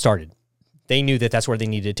since they started. They knew that that's where they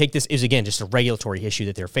needed to take this. It was, again, just a regulatory issue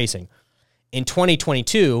that they're facing. In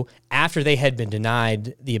 2022, after they had been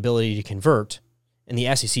denied the ability to convert, and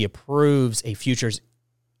the SEC approves a futures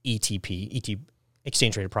ETP,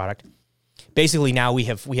 exchange-traded product, basically now we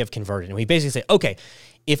have converted. And we basically say, okay,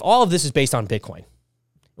 if all of this is based on Bitcoin,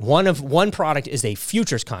 one product is a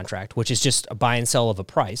futures contract, which is just a buy and sell of a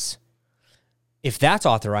price. If that's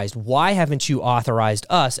authorized, why haven't you authorized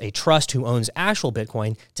us, a trust who owns actual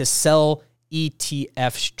Bitcoin, to sell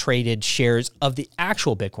ETF traded shares of the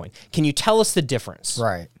actual Bitcoin? Can you tell us the difference?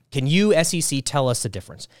 Right. Can you, SEC, tell us the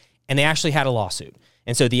difference? And they actually had a lawsuit.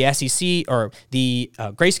 And so the SEC, or the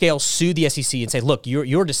Grayscale, sued the SEC and said, look,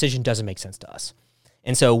 your decision doesn't make sense to us.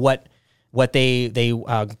 And so what they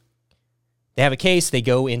have a case, they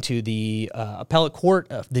go into the appellate court,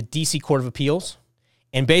 the DC Court of Appeals.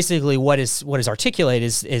 And basically what is articulated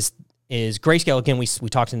is Grayscale, again, we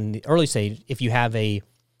talked in the early stage, if you have a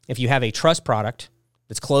trust product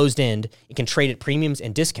that's closed-end, it can trade at premiums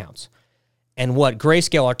and discounts. And what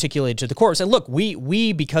Grayscale articulated to the court said, look,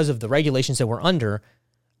 we because of the regulations that we're under,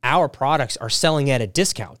 our products are selling at a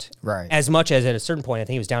discount. Right. As much as at a certain point, I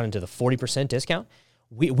think it was down into the 40% discount.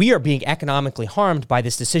 We are being economically harmed by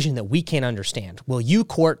this decision that we can't understand. Will you,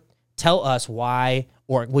 court, tell us why,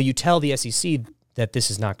 or will you tell the SEC that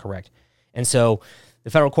this is not correct? And so the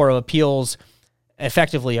Federal Court of Appeals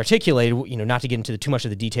effectively articulated, not to get into too much of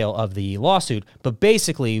the detail of the lawsuit, but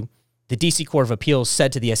basically the DC Court of Appeals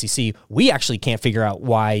said to the SEC, we actually can't figure out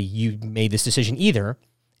why you made this decision either.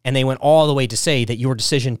 And they went all the way to say that your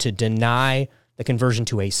decision to deny the conversion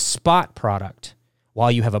to a spot product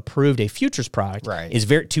while you have approved a futures product is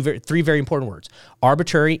three very important words: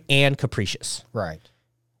 arbitrary and capricious. Right.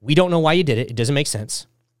 We don't know why you did it. It doesn't make sense.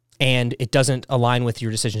 And it doesn't align with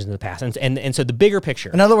your decisions in the past. And so the bigger picture.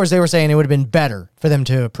 In other words, they were saying it would have been better for them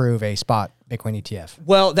to approve a spot Bitcoin ETF.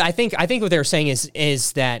 Well, I think what they were saying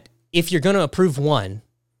is that if you're going to approve one,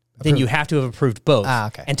 then you have to have approved both.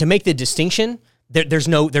 Okay. And to make the distinction, there is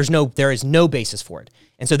no basis for it.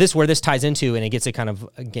 And so where this ties into, and it gets a kind of,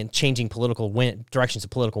 again, changing directions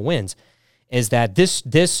of political winds, is that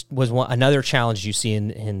this was another challenge you see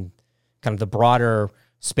in kind of the broader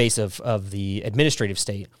space of the administrative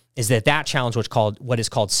state, is that challenge what is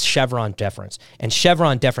called Chevron deference. And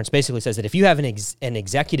Chevron deference basically says that if you have an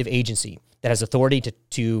executive agency that has authority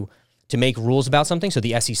to make rules about something, so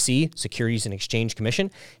the SEC, Securities and Exchange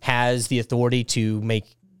Commission, has the authority to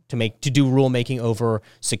do rulemaking over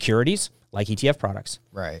securities like ETF products.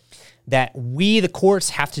 Right. That the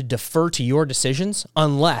courts, have to defer to your decisions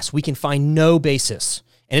unless we can find no basis.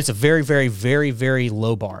 And it's a very, very, very, very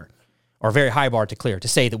low bar, or very high bar to clear, to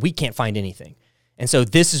say that we can't find anything. And so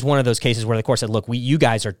this is one of those cases where the court said, look, you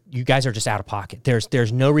guys are just out of pocket.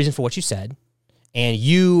 There's no reason for what you said, and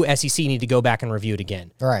you, SEC, need to go back and review it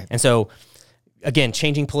again. Right. And so, again,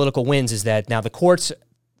 changing political winds is that now the courts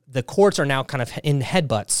are now kind of in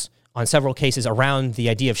headbutts on several cases around the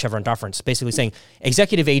idea of Chevron deference, basically saying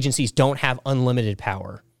executive agencies don't have unlimited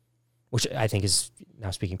power, which I think is,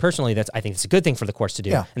 now speaking personally, I think it's a good thing for the courts to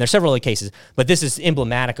do. Yeah. And there's several other cases, but this is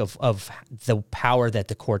emblematic of the power that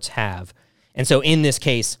the courts have. And so in this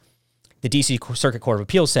case, the DC Circuit Court of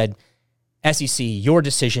Appeals said, SEC, your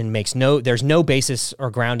decision there's no basis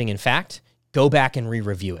or grounding in fact. Go back and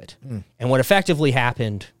re-review it. And what effectively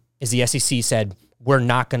happened is the SEC said, we're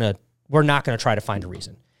not gonna try to find a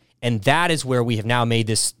reason. And that is where we have now made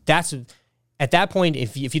this. At that point,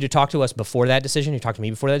 if you'd have talked to us before that decision, you talked to me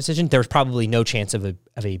before that decision, there was probably no chance of a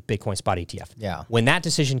Bitcoin spot ETF. Yeah. When that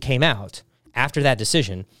decision came out, after that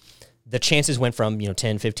decision, the chances went from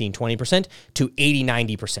 10, 15, 20% to 80,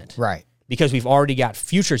 90%. Right. Because we've already got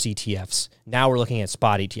futures ETFs. Now we're looking at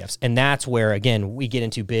spot ETFs. And that's where, again, we get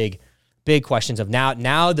into big questions of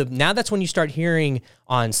now that's when you start hearing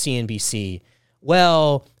on CNBC,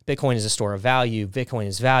 well, Bitcoin is a store of value, Bitcoin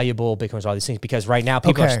is valuable, Bitcoin is all these things, because right now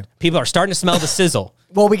people are starting to smell the sizzle.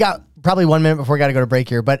 Well, we got probably 1 minute before we got to go to break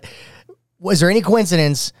here, but was there any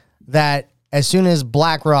coincidence that as soon as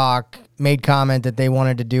BlackRock made comment that they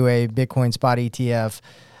wanted to do a Bitcoin spot ETF,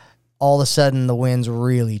 all of a sudden the winds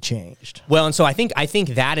really changed. Well, and so I think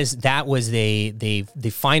that was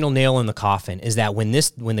the final nail in the coffin, is that when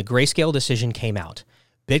the grayscale decision came out,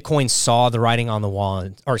 Bitcoin saw the writing on the wall,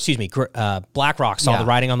 BlackRock saw the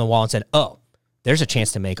writing on the wall and said, "Oh, there's a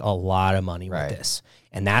chance to make a lot of money with this."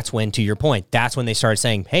 And that's when, to your point, that's when they started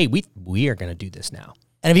saying, "Hey, we are going to do this now."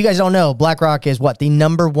 And if you guys don't know, BlackRock is what, the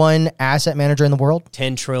number one asset manager in the world?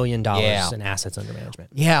 $10 trillion in assets under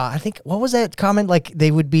management. Yeah, I think, what was that comment? Like,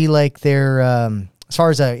 they would be like their, as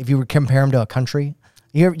far as if you would compare them to a country.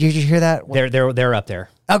 Did you hear that? They're up there.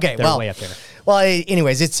 Okay, they're way up there. Well,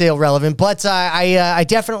 anyways, it's irrelevant. But I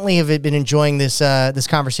definitely have been enjoying this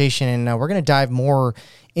conversation, and we're going to dive more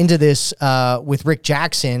into this with Rick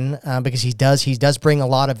Jackson because he does bring a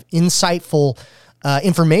lot of insightful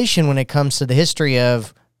information when it comes to the history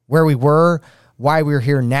of where we were, why we're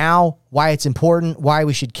here now, why it's important, why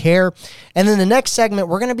we should care. And then the next segment,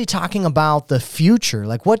 we're going to be talking about the future.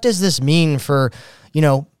 Like, what does this mean for,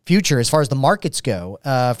 future as far as the markets go,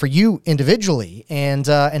 for you individually, and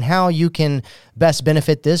how you can best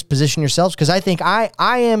benefit this, position yourselves. Because I think I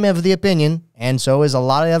am of the opinion, and so is a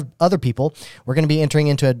lot of other people, we're going to be entering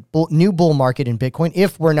into a new bull market in Bitcoin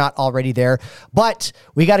if we're not already there. But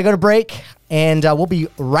we got to go to break, and we'll be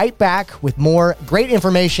right back with more great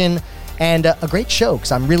information and a great show,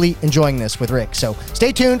 because I'm really enjoying this with Rick. So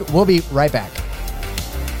stay tuned. We'll be right back.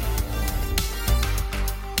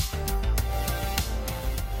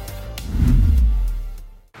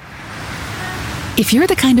 If you're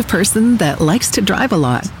the kind of person that likes to drive a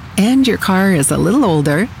lot and your car is a little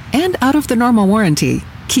older and out of the normal warranty,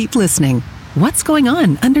 keep listening. What's going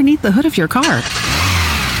on underneath the hood of your car?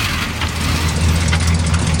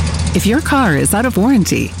 If your car is out of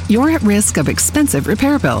warranty, you're at risk of expensive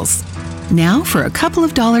repair bills. Now, for a couple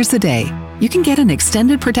of dollars a day, you can get an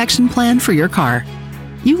extended protection plan for your car.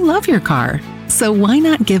 You love your car, so why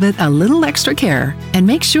not give it a little extra care and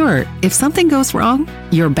make sure if something goes wrong,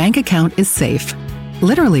 your bank account is safe.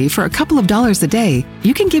 Literally, for a couple of dollars a day,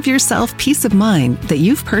 you can give yourself peace of mind that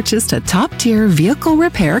you've purchased a top-tier vehicle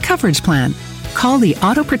repair coverage plan. Call the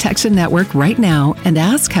Auto Protection Network right now and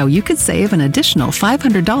ask how you could save an additional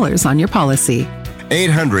 $500 on your policy.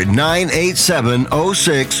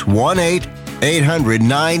 800-987-0618.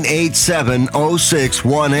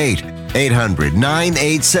 800-987-0618.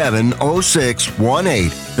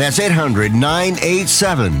 800-987-0618. That's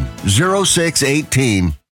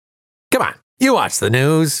 800-987-0618. Come on, you watch the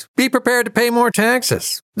news. Be prepared to pay more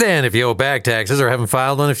taxes. Then if you owe back taxes or haven't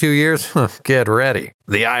filed in a few years, get ready.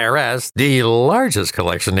 The IRS, the largest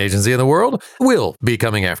collection agency in the world, will be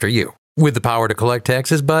coming after you, with the power to collect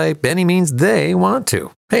taxes by any means they want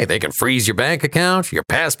to. Hey, they can freeze your bank account, your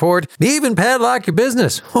passport, even padlock your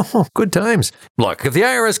business. Good times. Look, if the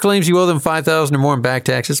IRS claims you owe them $5,000 or more in back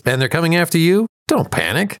taxes and they're coming after you, don't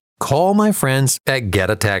panic. Call my friends at Get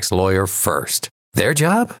a Tax Lawyer first. Their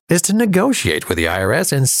job is to negotiate with the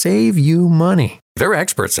IRS and save you money. They're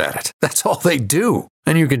experts at it. That's all they do,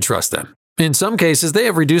 and you can trust them. In some cases, they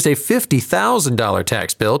have reduced a $50,000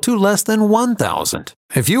 tax bill to less than $1,000.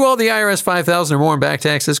 If you owe the IRS $5,000 or more in back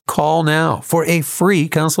taxes, call now for a free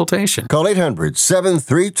consultation. Call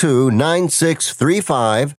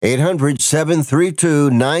 800-732-9635.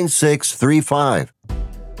 800-732-9635.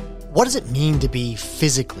 What does it mean to be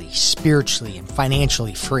physically, spiritually, and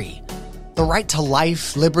financially free? The right to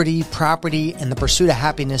life, liberty, property, and the pursuit of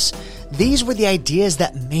happiness, these were the ideas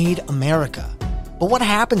that made America. But what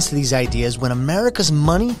happens to these ideas when America's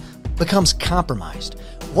money becomes compromised?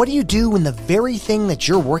 What do you do when the very thing that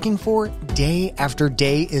you're working for day after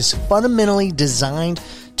day is fundamentally designed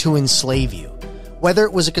to enslave you? Whether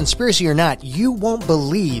it was a conspiracy or not, you won't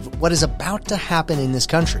believe what is about to happen in this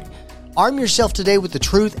country. Arm yourself today with the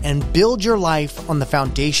truth and build your life on the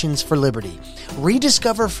foundations for liberty.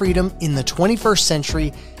 Rediscover freedom in the 21st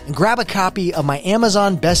century and grab a copy of my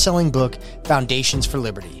Amazon best-selling book, Foundations for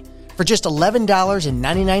Liberty. For just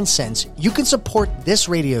 $11.99, you can support this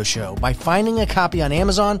radio show by finding a copy on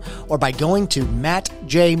Amazon or by going to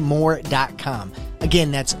mattjmoore.com.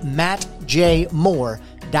 Again, that's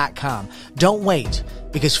mattjmoore.com. Don't wait,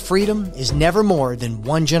 because freedom is never more than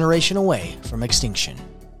one generation away from extinction.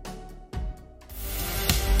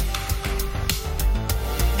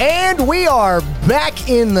 And we are back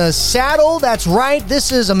in the saddle. That's right.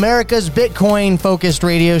 This is America's Bitcoin-focused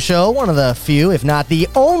radio show. One of the few, if not the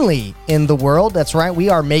only in the world. That's right. We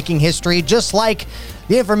are making history just like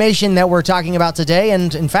the information that we're talking about today,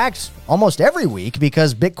 and in fact, almost every week,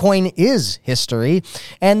 because Bitcoin is history.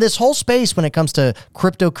 And this whole space, when it comes to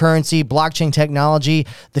cryptocurrency, blockchain technology,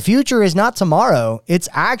 the future is not tomorrow. It's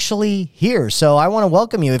actually here. So I want to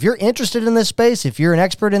welcome you. If you're interested in this space, if you're an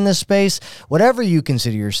expert in this space, whatever you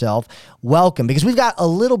consider yourself, welcome, because we've got a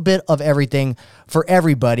little bit of everything for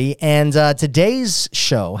everybody. And today's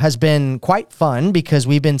show has been quite fun because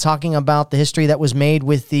we've been talking about the history that was made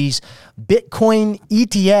with these Bitcoin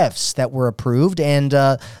ETFs that were approved, and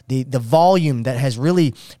the volume that has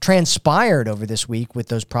really transpired over this week with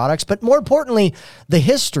those products. But more importantly, the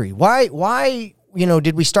history. Why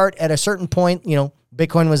did we start at a certain point?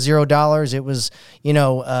 Bitcoin was $0. It was,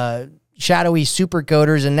 shadowy super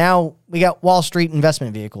coders, and now we got Wall Street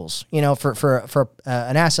investment vehicles, for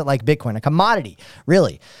an asset like Bitcoin, a commodity,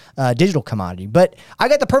 really, digital commodity. But I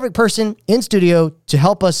got the perfect person in studio to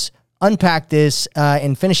help us unpack this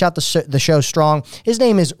and finish out the show strong. His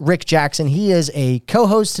name is Rick Jackson. He is a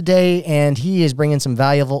co-host today, and he is bringing some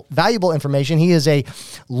valuable information. He is a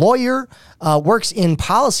lawyer, works in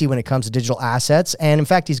policy when it comes to digital assets, and in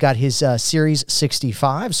fact, he's got his Series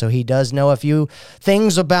 65, so he does know a few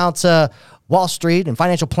things about Wall Street and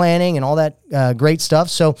financial planning and all that great stuff.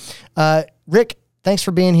 So, Rick, thanks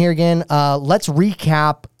for being here again. Let's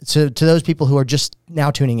recap to those people who are just now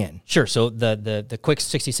tuning in. Sure. So the quick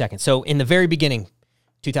 60 seconds. So in the very beginning,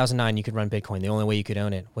 2009, you could run Bitcoin. The only way you could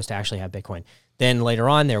own it was to actually have Bitcoin. Then later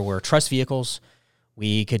on, there were trust vehicles.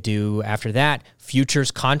 We could do, after that, futures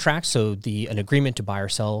contracts. So an agreement to buy or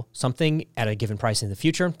sell something at a given price in the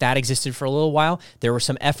future. That existed for a little while. There were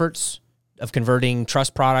some efforts of converting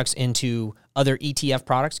trust products into other ETF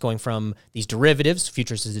products, going from these derivatives,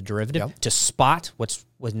 futures is a derivative, to spot, what's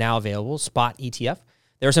now available, spot ETF.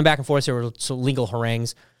 There was some back and forth, there were some legal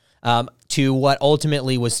harangues, to what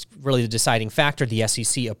ultimately was really the deciding factor. The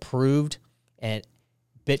SEC approved a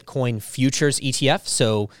Bitcoin futures ETF,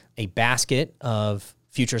 so a basket of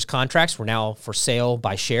futures contracts were now for sale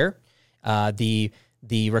by share.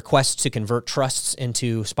 The request to convert trusts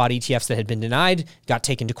into spot ETFs that had been denied got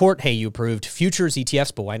taken to court. Hey, you approved futures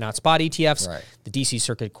ETFs, but why not spot ETFs? Right. The D.C.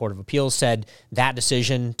 Circuit Court of Appeals said that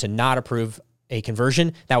decision to not approve a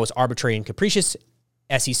conversion, that was arbitrary and capricious.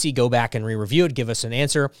 SEC, go back and re-review it, give us an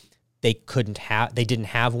answer. They didn't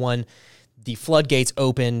have one. The floodgates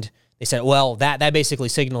opened. They said, well, that basically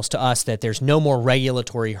signals to us that there's no more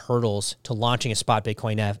regulatory hurdles to launching a spot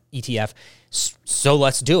Bitcoin ETF. So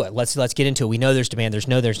let's do it. Let's get into it. We know there's demand.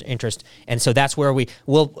 There's interest. And so that's where if we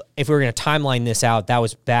were going to timeline this out, that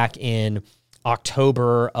was back in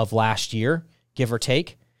October of last year, give or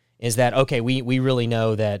take, is that, okay, we really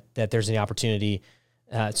know that there's an opportunity.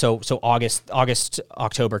 So August,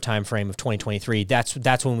 October timeframe of 2023,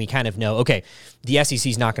 that's when we kind of know, okay, the SEC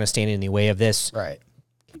is not going to stand in the way of this. Right.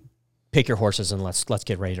 Pick your horses and let's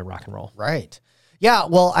get ready to rock and roll. Right. Yeah,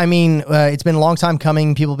 well, I mean, it's been a long time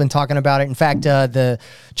coming. People have been talking about it. In fact, the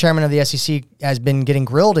chairman of the SEC has been getting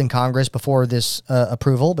grilled in Congress before this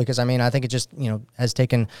approval because, I mean, I think it just, has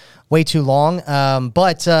taken way too long.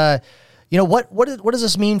 But what does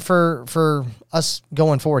this mean for us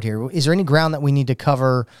going forward here? Is there any ground that we need to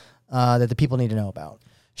cover that the people need to know about?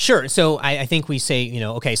 Sure. So I think we say,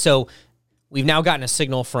 okay, so we've now gotten a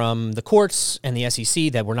signal from the courts and the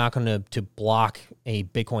SEC that we're not going to block a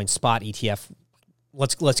Bitcoin spot ETF.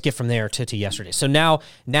 Let's get from there to yesterday. So now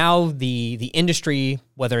the industry,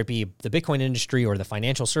 whether it be the Bitcoin industry or the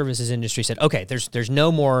financial services industry, said, okay, there's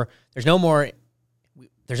nothing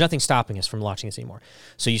stopping us from launching this anymore.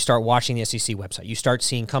 So you start watching the SEC website. You start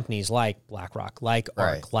seeing companies like BlackRock, like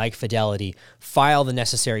ARK, like Fidelity file the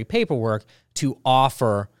necessary paperwork to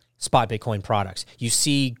offer spot Bitcoin products. You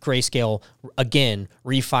see Grayscale, again,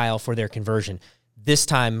 refile for their conversion. This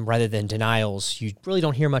time, rather than denials, you really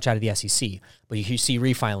don't hear much out of the SEC, but you see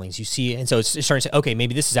refilings. And so it's starting to say, okay,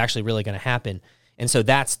 maybe this is actually really going to happen. And so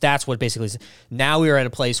that's what basically is. Now we are at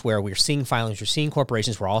a place where we're seeing filings, we're seeing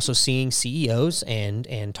corporations, we're also seeing CEOs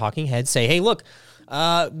and talking heads say, hey, look,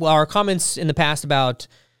 our comments in the past about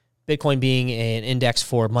Bitcoin being an index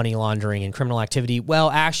for money laundering and criminal activity,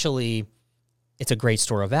 well, actually, it's a great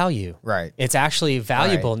store of value. Right. It's actually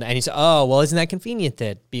valuable. Right. And he said, oh, well, isn't that convenient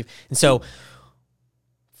that... And so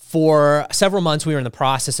for several months, we were in the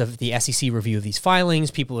process of the SEC review of these filings.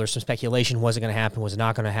 There's some speculation. Was it going to happen? Was it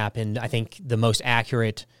not going to happen? I think the most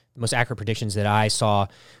accurate predictions that I saw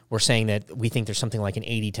were saying that we think there's something like an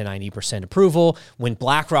 80 to 90% approval. When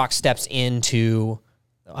BlackRock steps into,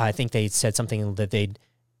 I think they said something that they'd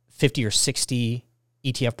 50 or 60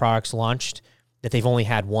 ETF products launched, that they've only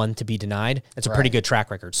had one to be denied. That's a pretty good track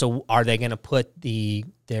record. So are they going to put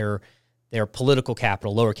their their political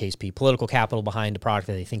capital, lowercase p, political capital behind a product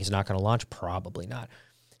that they think is not going to launch? Probably not.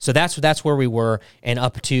 So that's where we were, and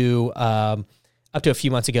up to a few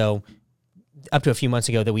months ago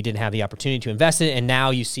that we didn't have the opportunity to invest in it, and now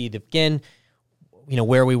you see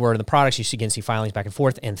where we were in the products. You see filings back and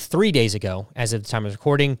forth, and 3 days ago, as of the time of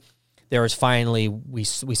recording, there was finally we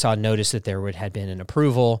saw notice that there had been an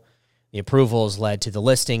approval. The approvals led to the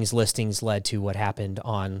listings. Listings led to what happened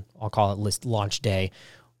on, I'll call it launch day,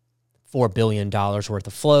 $4 billion worth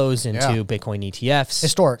of flows into Bitcoin ETFs.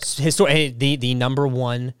 Historic. The number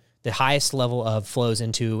one, the highest level of flows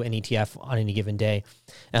into an ETF on any given day.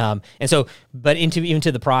 But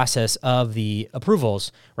into the process of the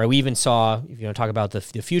approvals, right? We even saw, if you want to talk about the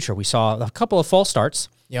future, we saw a couple of false starts.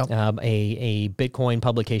 Yep. A Bitcoin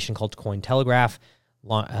publication called Cointelegraph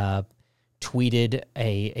tweeted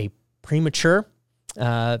a premature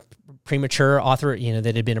author,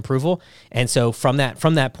 that had been approval. And so from that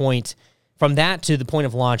to the point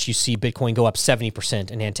of launch, you see Bitcoin go up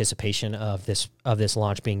 70% in anticipation of this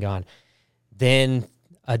launch being gone. Then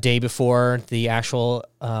a day before the actual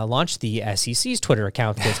launch, the SEC's Twitter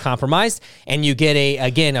account gets compromised, and you get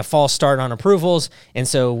a false start on approvals. And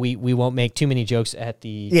so we won't make too many jokes at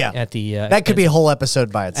the that could be a whole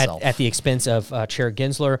episode by itself at the expense of Chair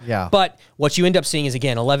Gensler. Yeah. But what you end up seeing is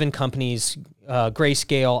 11 companies: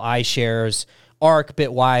 Grayscale, iShares, ARK,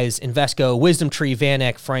 Bitwise, Invesco, WisdomTree,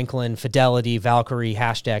 VanEck, Franklin, Fidelity, Valkyrie,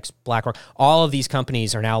 Hashdex, BlackRock. All of these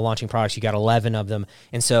companies are now launching products. You got 11 of them,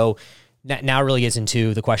 and so now really gets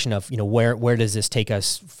into the question of where does this take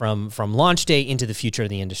us from launch day into the future of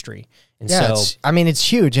the industry. And it's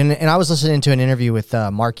huge. And I was listening to an interview with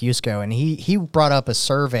Mark Yusko, and he brought up a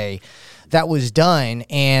survey that was done,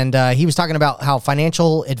 and he was talking about how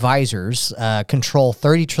financial advisors control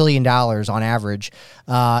 $30 trillion on average,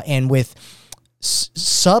 and with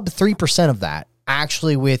sub 3% of that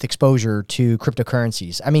actually with exposure to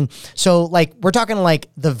cryptocurrencies. I mean, so we're talking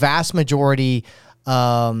the vast majority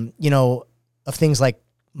of things like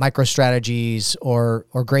MicroStrategies or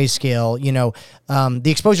Grayscale,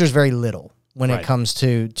 the exposure is very little when it comes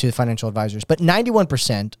to financial advisors. But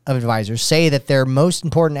 91% of advisors say that their most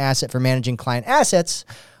important asset for managing client assets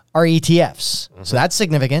are ETFs. Mm-hmm. So that's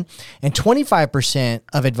significant. And 25%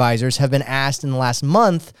 of advisors have been asked in the last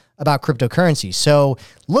month about cryptocurrency. So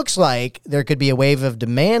looks like there could be a wave of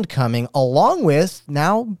demand coming, along with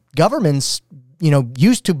now governments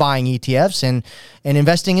used to buying ETFs and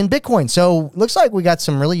investing in Bitcoin. So looks like we got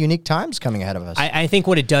some really unique times coming ahead of us. I think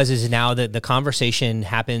what it does is now that the conversation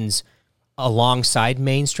happens alongside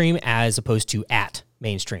mainstream as opposed to at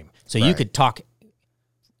mainstream. So you could talk,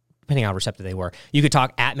 depending on how receptive they were, you could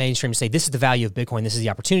talk at mainstream and say, this is the value of Bitcoin, this is the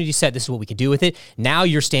opportunity set, this is what we can do with it. Now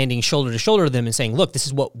you're standing shoulder to shoulder with them and saying, look, this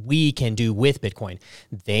is what we can do with Bitcoin.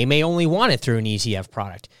 They may only want it through an ETF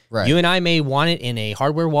product. Right. You and I may want it in a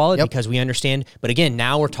hardware wallet because we understand. But again,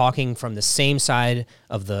 now we're talking from the same side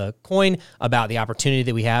of the coin about the opportunity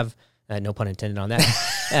that we have. No pun intended on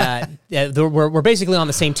that. We're basically on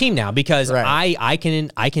the same team now because I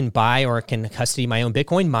can buy or can custody my own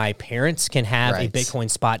Bitcoin. My parents can have a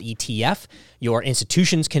Bitcoin spot ETF. Your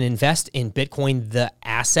institutions can invest in Bitcoin, the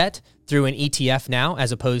asset, through an ETF now,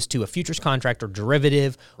 as opposed to a futures contract or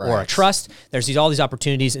derivative or a trust. There's all these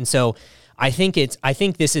opportunities, and so I think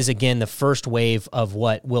this is again the first wave of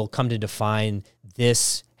what will come to define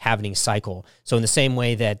this halvening cycle. So in the same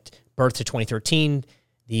way that birth to 2013.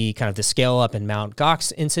 The kind of the scale up in Mt.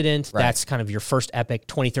 Gox incident, that's kind of your first epoch,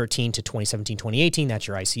 2013 to 2017, 2018, that's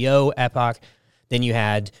your ICO epoch. Then you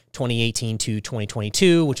had 2018 to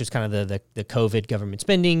 2022, which was kind of the COVID government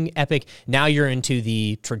spending epoch. Now you're into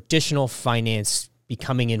the traditional finance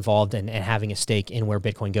becoming involved and having a stake in where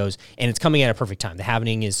Bitcoin goes. And it's coming at a perfect time. The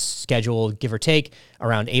halvening is scheduled, give or take,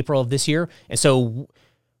 around April of this year. And so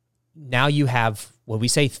now you have, what we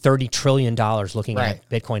say, $30 trillion looking at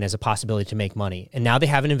Bitcoin as a possibility to make money. And now they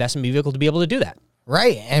have an investment vehicle to be able to do that.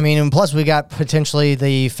 Right. I mean, and plus we got potentially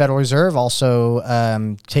the Federal Reserve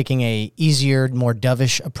also taking a easier, more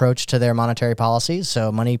dovish approach to their monetary policies. So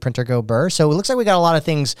money printer go burr. So it looks like we got a lot of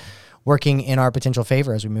things working in our potential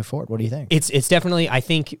favor as we move forward. What do you think? It's definitely, I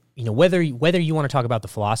think, whether you want to talk about the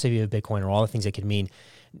philosophy of Bitcoin or all the things it could mean,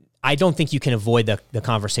 I don't think you can avoid the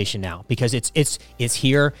conversation now because it's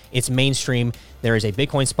here, it's mainstream. There is a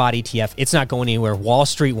Bitcoin spot ETF. It's not going anywhere. Wall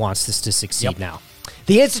Street wants this to succeed now.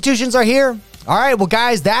 The institutions are here. All right, well,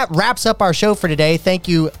 guys, that wraps up our show for today. Thank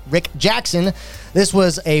you, Rick Jackson. This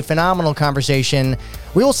was a phenomenal conversation.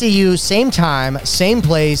 We will see you same time, same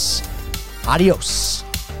place. Adios.